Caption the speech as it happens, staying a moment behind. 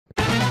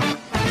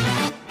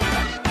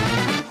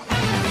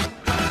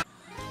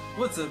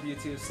What's up,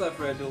 YouTube? Slap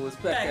Red Duel is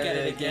back at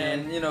it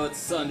again. You know, it's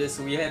Sunday,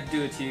 so we had to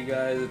do it to you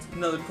guys. It's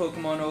another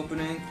Pokemon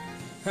opening.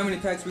 How many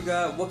packs we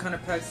got? What kind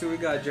of packs do we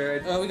got,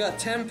 Jared? We got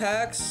 10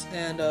 packs,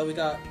 and we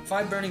got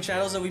 5 Burning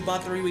Shadows that we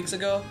bought 3 weeks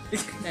ago,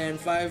 and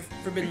 5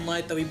 Forbidden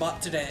Light that we bought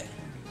today.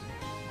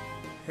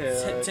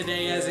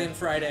 Today, as in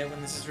Friday,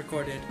 when this is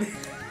recorded.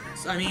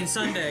 I mean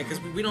Sunday, because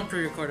we don't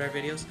pre-record our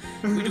videos.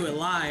 We do it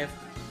live.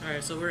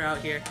 Alright, so we're out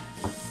here.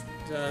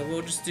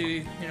 We'll just do,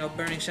 you know,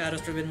 Burning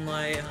Shadows, Forbidden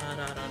Light,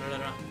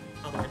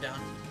 all the way down.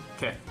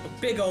 Okay. A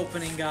big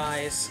opening,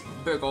 guys.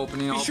 Big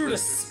opening. Be sure to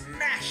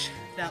smash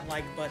that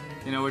like button.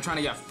 You know, we're trying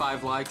to get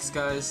 5 likes,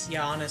 guys.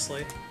 Yeah,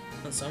 honestly,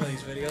 on some of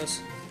these videos.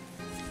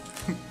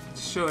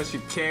 Show us you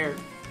care.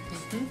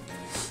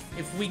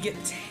 If we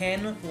get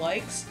 10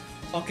 likes,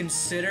 I'll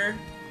consider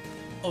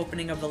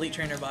opening up the Elite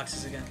Trainer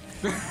boxes again.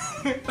 So,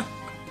 you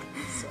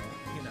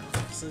know,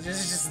 so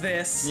just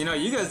this. You know,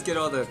 you guys get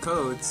all the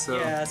codes, so.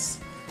 Yes.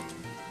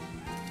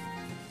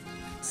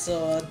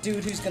 So,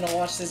 dude who's gonna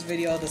watch this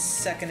video the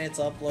second it's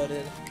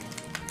uploaded,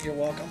 you're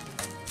welcome.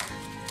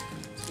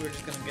 So we're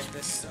just gonna get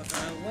this stuff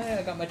out of the way.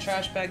 I got my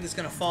trash bag that's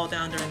gonna fall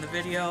down during the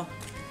video.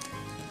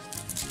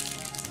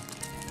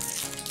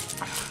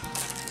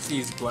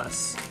 Please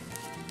bless.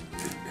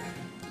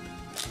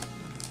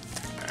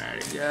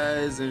 Alrighty,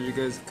 guys, there's your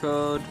guys'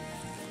 code.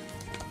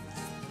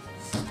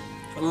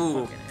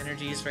 Ooh. Fucking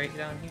energies right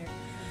down here.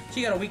 So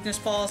you got a weakness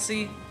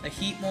policy, a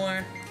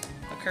Heatmore,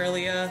 a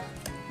Curlia,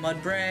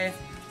 Mudbray,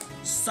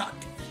 Suck,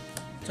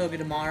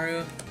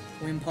 Togedemaru,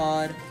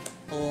 Wimpod,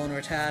 Alolan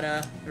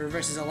Rattata, the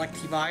reverse is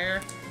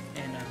Electivire,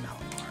 and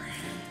Malamar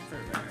for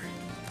rare.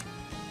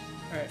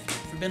 Alright,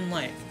 Forbidden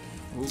Light.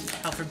 Ooh.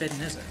 How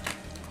forbidden is it?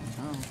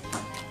 Oh.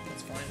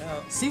 Let's find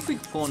out. See if we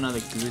can pull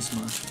another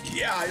Guzma.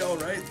 Yeah, I know,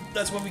 right?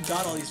 That's why we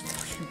got all these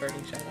fucking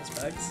Burning Shadows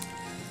packs.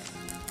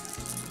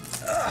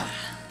 Ugh.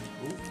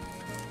 Ooh.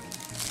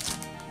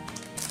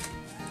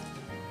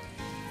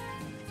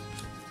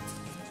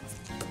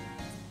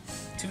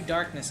 2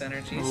 Darkness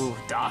energies. Ooh,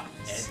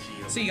 darkness.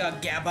 So you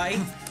got Gabite,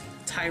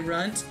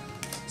 Tyrunt,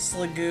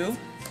 Sliggoo,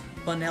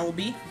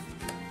 Bunnelby,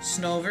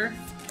 Snover,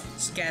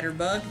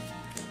 Scatterbug,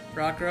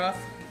 Rockruff,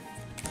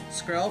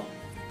 Skrelp,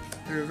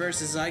 the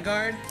reverse is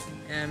Zygarde,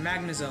 and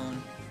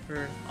Magnezone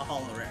for a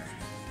holo rare.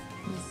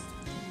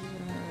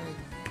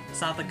 It's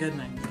not the good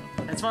name.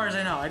 As far as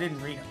I know, I didn't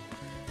read it.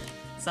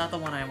 It's not the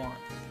one I want,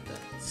 the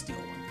steel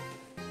one.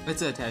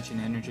 It's attaching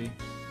energy.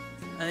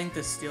 I think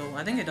the steel,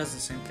 I think it does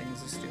the same thing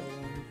as the steel one.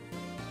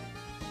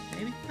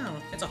 Maybe? I don't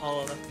know. It's a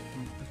holo though.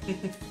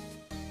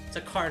 It's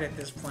a card at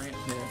this point.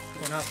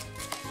 Yeah.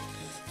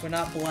 We're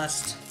not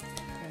blessed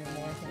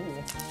anymore.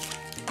 Ooh.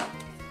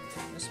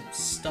 There's some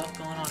stuff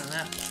going on in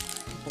that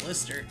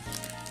blister.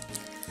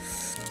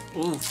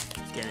 Ooh,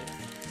 get it.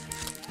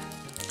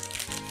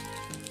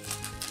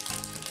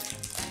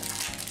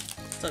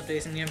 What's up,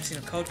 Jason? You ever seen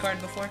a code card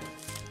before?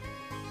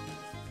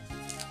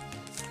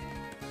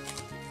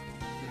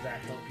 Does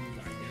that help you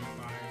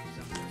identify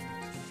something?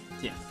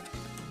 Yeah.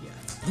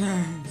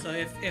 So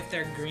if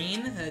they're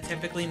green, it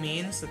typically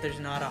means that there's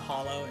not a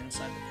holo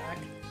inside the pack.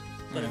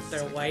 But if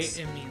they're white,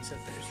 it means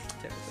that there's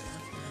typically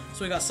one.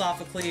 So we got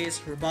Sophocles,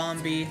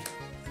 Rabombi,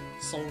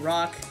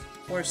 Solrock,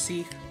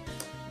 Horsey,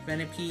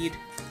 Venipede,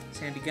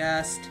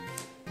 Sandygast,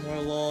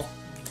 Morlul,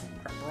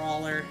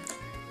 Brawler,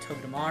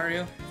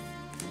 Togedemaru,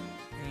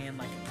 and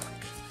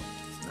Lycanroc.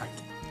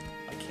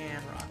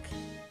 Lycanroc.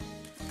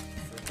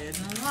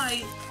 Forbidden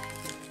Light.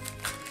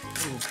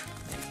 Ooh,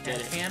 get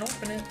it. Can't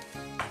open it.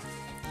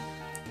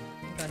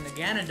 Got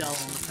Naganadel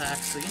in the pack,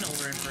 so you know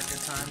we're in for a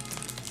good time.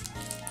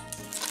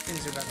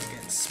 Things are about to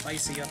get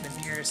spicy up in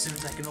here as soon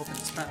as I can open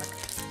this pack.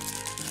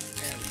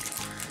 There we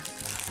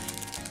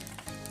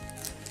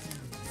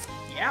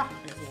go. Yeah,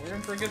 we're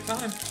in for a good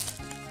time.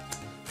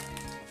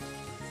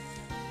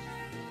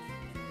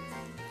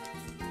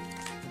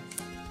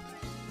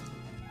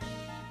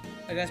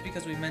 I guess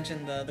because we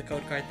mentioned the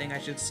code card thing, I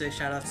should say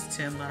shout out to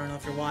Tim. I don't know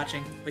if you're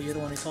watching, but you're the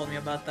one who told me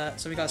about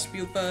that. So we got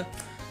Spupa,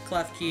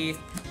 Klefki,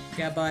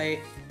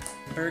 Gabite,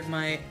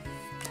 Bergmite,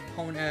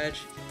 Hone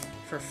Edge,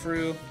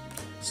 Furfrou,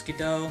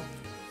 Skidoo,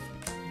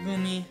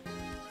 Gumi,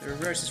 the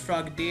reverse is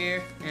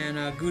Frogadier, and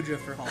Gudra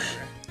for Holo.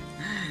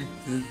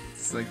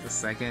 It's like the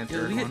second,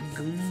 Dude, third we one. got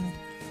Gumi.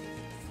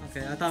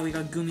 Okay, I thought we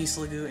got Gumi,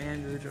 Sliggoo,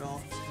 and Gudra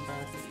all.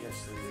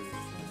 Yes, it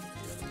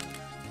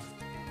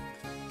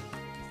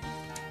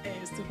Hey,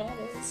 it's 2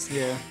 holos.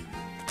 Yeah.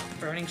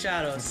 Burning Let's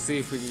Shadows. see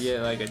if we can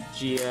get like a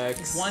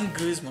GX. 1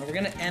 Guzma. We're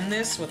gonna end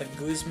this with a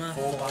Guzma.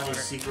 Full body water.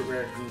 secret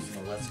rare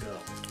Guzma, let's go.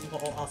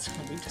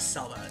 We just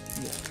sell that.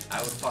 Yeah.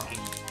 I would fucking...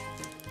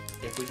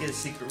 If we get a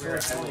secret rare,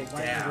 I will White and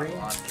dab green?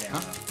 on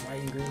camera.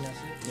 White and green, that's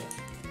it? Yeah.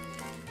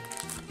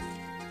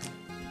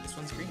 This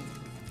one's green.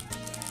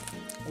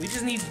 We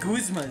just need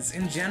Guzmas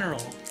in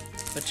general.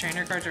 But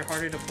trainer cards are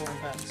harder to pull in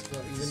packs.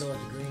 So even though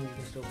it's green, you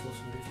can still pull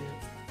some good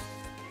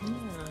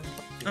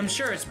shit? I'm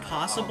sure it's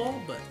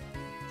possible, but...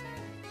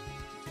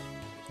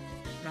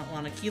 Not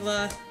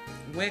Lanakila,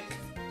 Wick,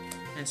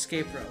 and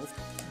Scaperow.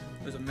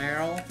 There's a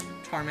Meryl,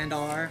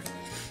 Charmander,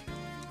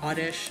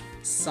 Oddish,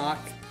 Sock,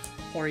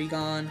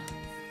 Porygon,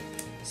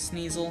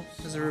 Sneasel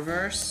is a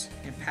reverse,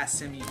 and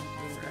Passimian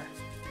is a rare.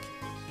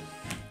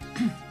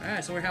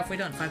 Alright, so we're halfway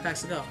done. 5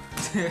 packs to go.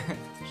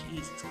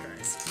 Jesus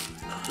Christ.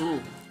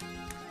 Ooh.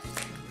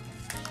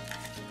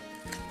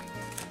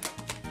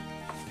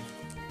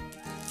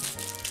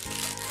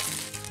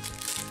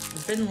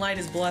 Forbidden Light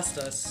has blessed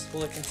us.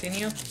 Will it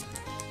continue?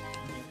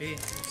 Maybe.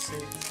 Let's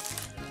see.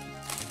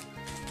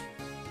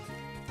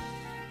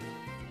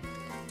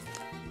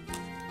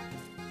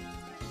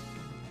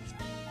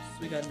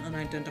 So we got an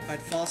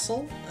unidentified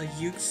fossil, a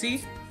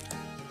Yuxi,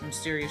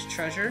 Mysterious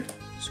Treasure,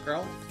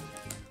 Skrull,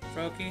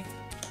 Froakie,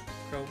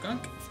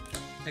 Croagunk,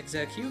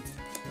 Execute,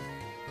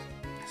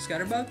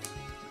 Scatterbug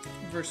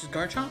versus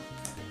Garchomp,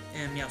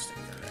 and Meowstic.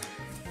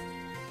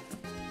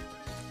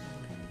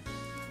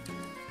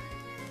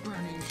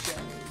 Burning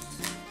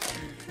Shadows.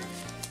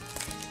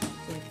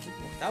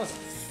 That was a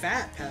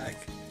fat pack.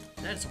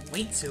 That had some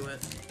weight to it.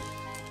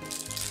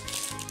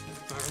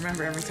 But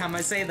remember, every time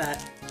I say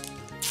that,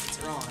 it's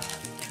wrong.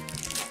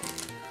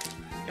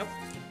 Yep.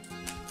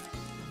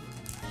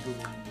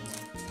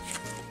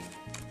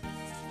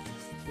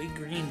 We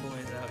green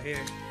boys out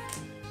here.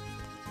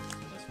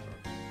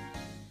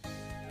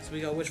 So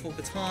we got Wishful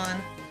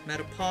Baton,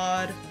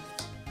 Metapod,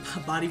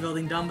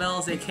 Bodybuilding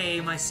Dumbbells, aka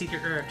my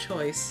secret rare of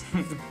choice.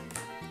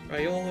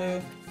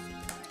 Riolu,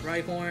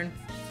 Rhyhorn,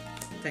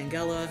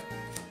 Tangela,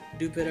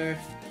 Dupiter,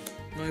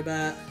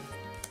 Noibat,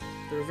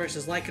 the reverse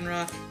is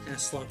Lycanroc, and a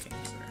Slowking.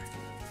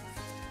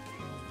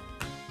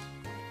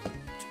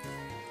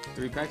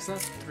 3 packs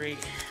left? 3.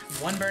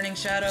 1 Burning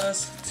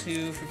Shadows,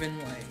 2 Forbidden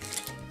Light.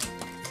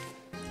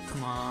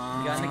 Come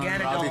on. We got an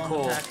Ganondorf Robbie on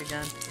Cole. the pack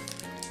again.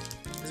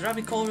 Is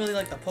Robbie Cole really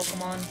like the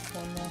Pokemon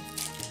one though?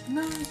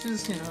 No, it's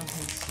just, you know,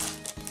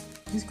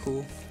 he's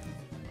cool.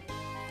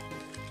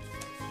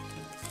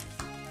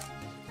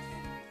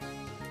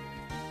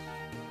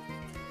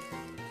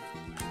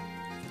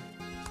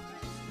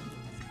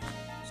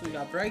 So we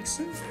got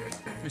Bryson,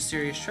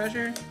 Mysterious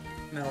Treasure,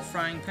 Metal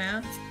Frying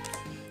Pan,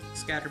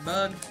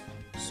 Scatterbug,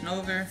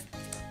 Snover,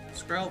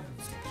 Skrelp,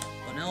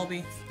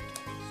 Bunnelby,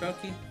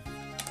 Froakie,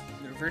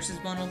 the reverse is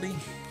Bunnelby,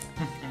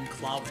 and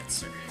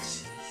Clawitzer.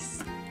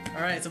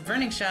 Alright, so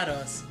Burning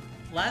Shadows.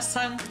 Last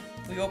time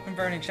we opened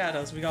Burning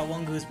Shadows, we got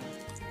 1 Guzma.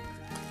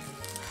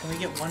 Can we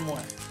get 1 more?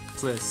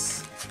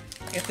 Bliss.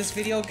 If this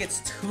video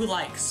gets 2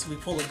 likes, we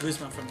pull a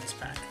Guzma from this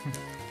pack.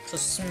 So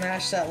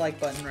smash that like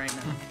button right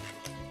now.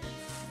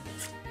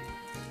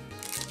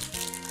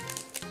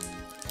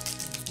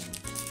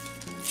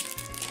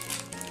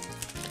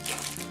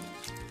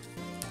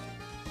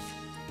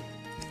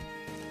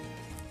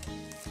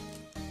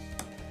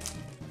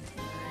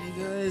 Hey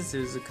guys,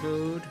 there's a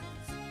code.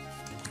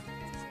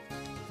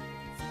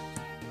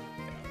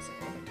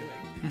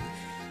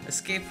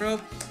 Escape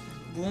Rope,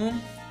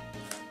 Gloom,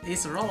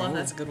 Acerola, Oh.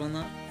 that's a good one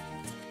though.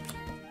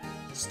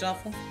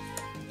 Stuffle,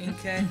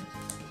 Inkay,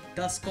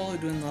 Duskull,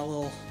 doing the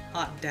little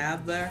hot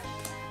dab there.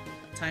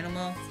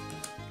 Tynamo,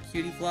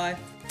 Cutie Fly,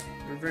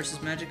 reverse is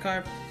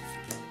Magikarp,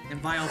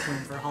 and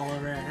Vileplume for Hollow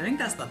Rare. I think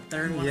that's the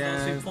 3rd one of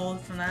those Yeah. we pulled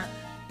from that.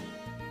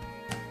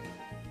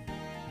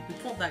 We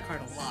pulled that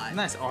card a lot.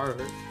 Nice art.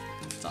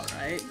 It's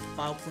alright.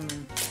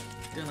 Vileplume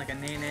doing like a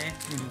nay-nay.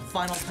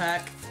 Final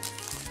pack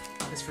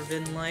is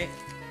Forbidden Light.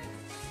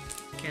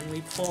 Can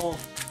we pull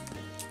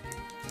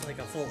like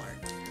a full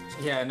art?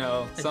 Yeah,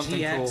 no, A something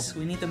GX.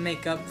 cool. We need to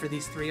make up for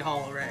these 3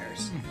 hollow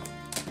rares.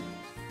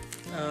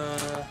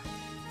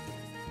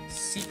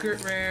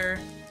 Secret rare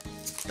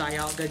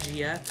Dialga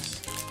GX.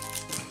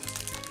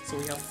 So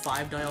we have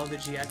 5 Dialga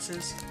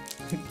GXs.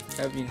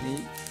 That'd be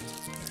neat.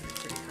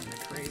 Pretty kind of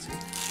crazy.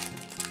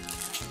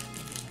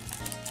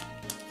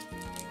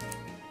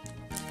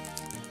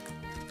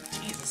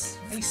 Jesus,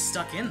 he's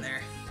stuck in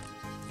there.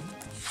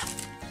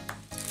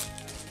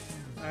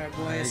 Alright,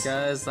 Alright boys.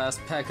 guys, last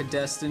pack of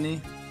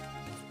Destiny.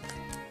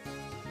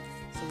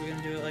 So we're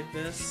gonna do it like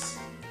this.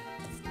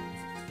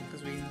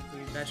 Because we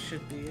that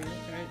should be it,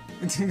 right?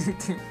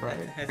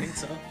 Right. I think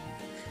so.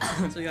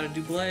 So we gotta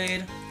do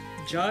Blade,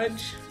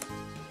 Judge,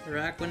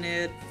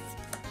 Araquanid,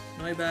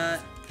 Noibat,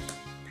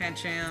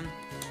 Pancham,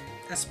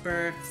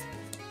 Esper,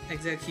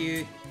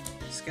 Execute,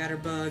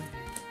 Scatterbug,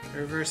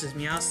 reverse is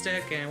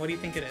Meowstic, and what do you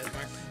think it is,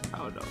 Mark? I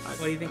don't know.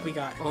 What do you think we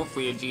got?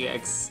 Hopefully a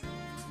GX.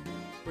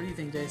 What do you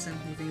think, Jason?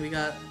 You think we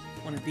got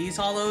one of these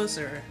hollows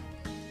or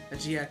a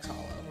GX hollow?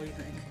 What do you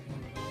think?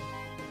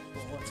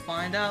 Well, let's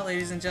find out,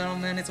 ladies and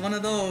gentlemen. It's one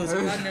of those.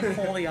 We got an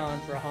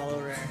Empoleon for a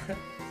hollow rare.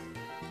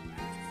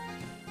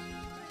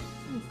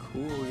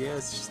 Cool, yeah,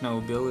 it's just no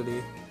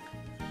ability.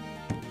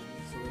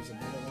 So there's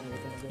another one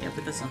within the Yeah,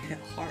 but this one hit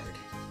hard.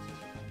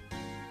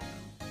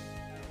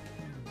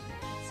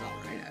 It's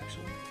alright,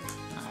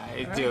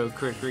 actually. I do a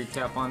quick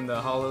recap on the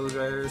hollows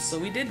rares. So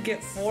we did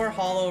get 4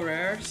 hollow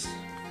rares,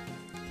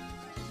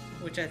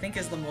 which I think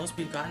is the most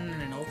we've gotten in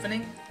an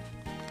opening.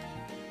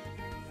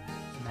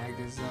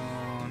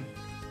 Magazone,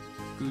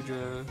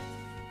 Gudra,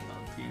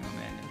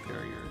 and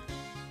Imperior.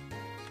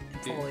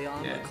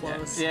 Empoleon, yeah, but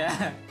close.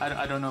 Yeah,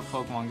 I don't know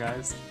Pokemon,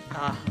 guys.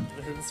 Ah,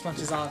 this much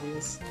is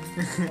obvious.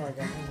 Oh, I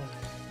got one.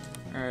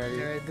 Alrighty.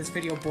 Jared, this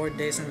video bored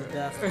Dason to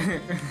death. No, I'm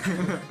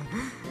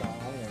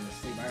going to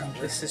sleep. I got work.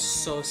 This is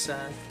so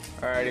sad.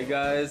 Alrighty,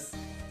 guys.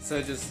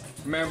 So just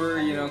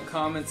remember, you know,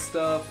 comment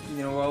stuff.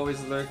 You know, we're always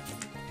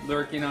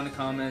lurking on the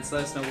comments.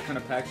 Let us know what kind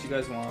of packs you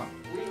guys want.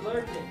 We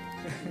lurking.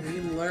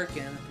 We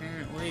lurking,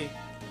 apparently.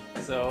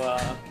 So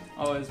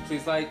always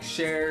please like,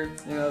 share,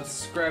 you know,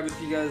 subscribe if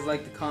you guys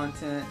like the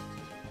content.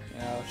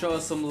 You know, show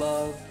us some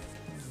love.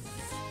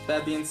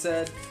 That being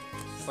said,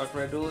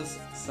 Red Duelist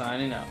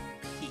signing out.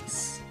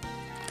 Peace.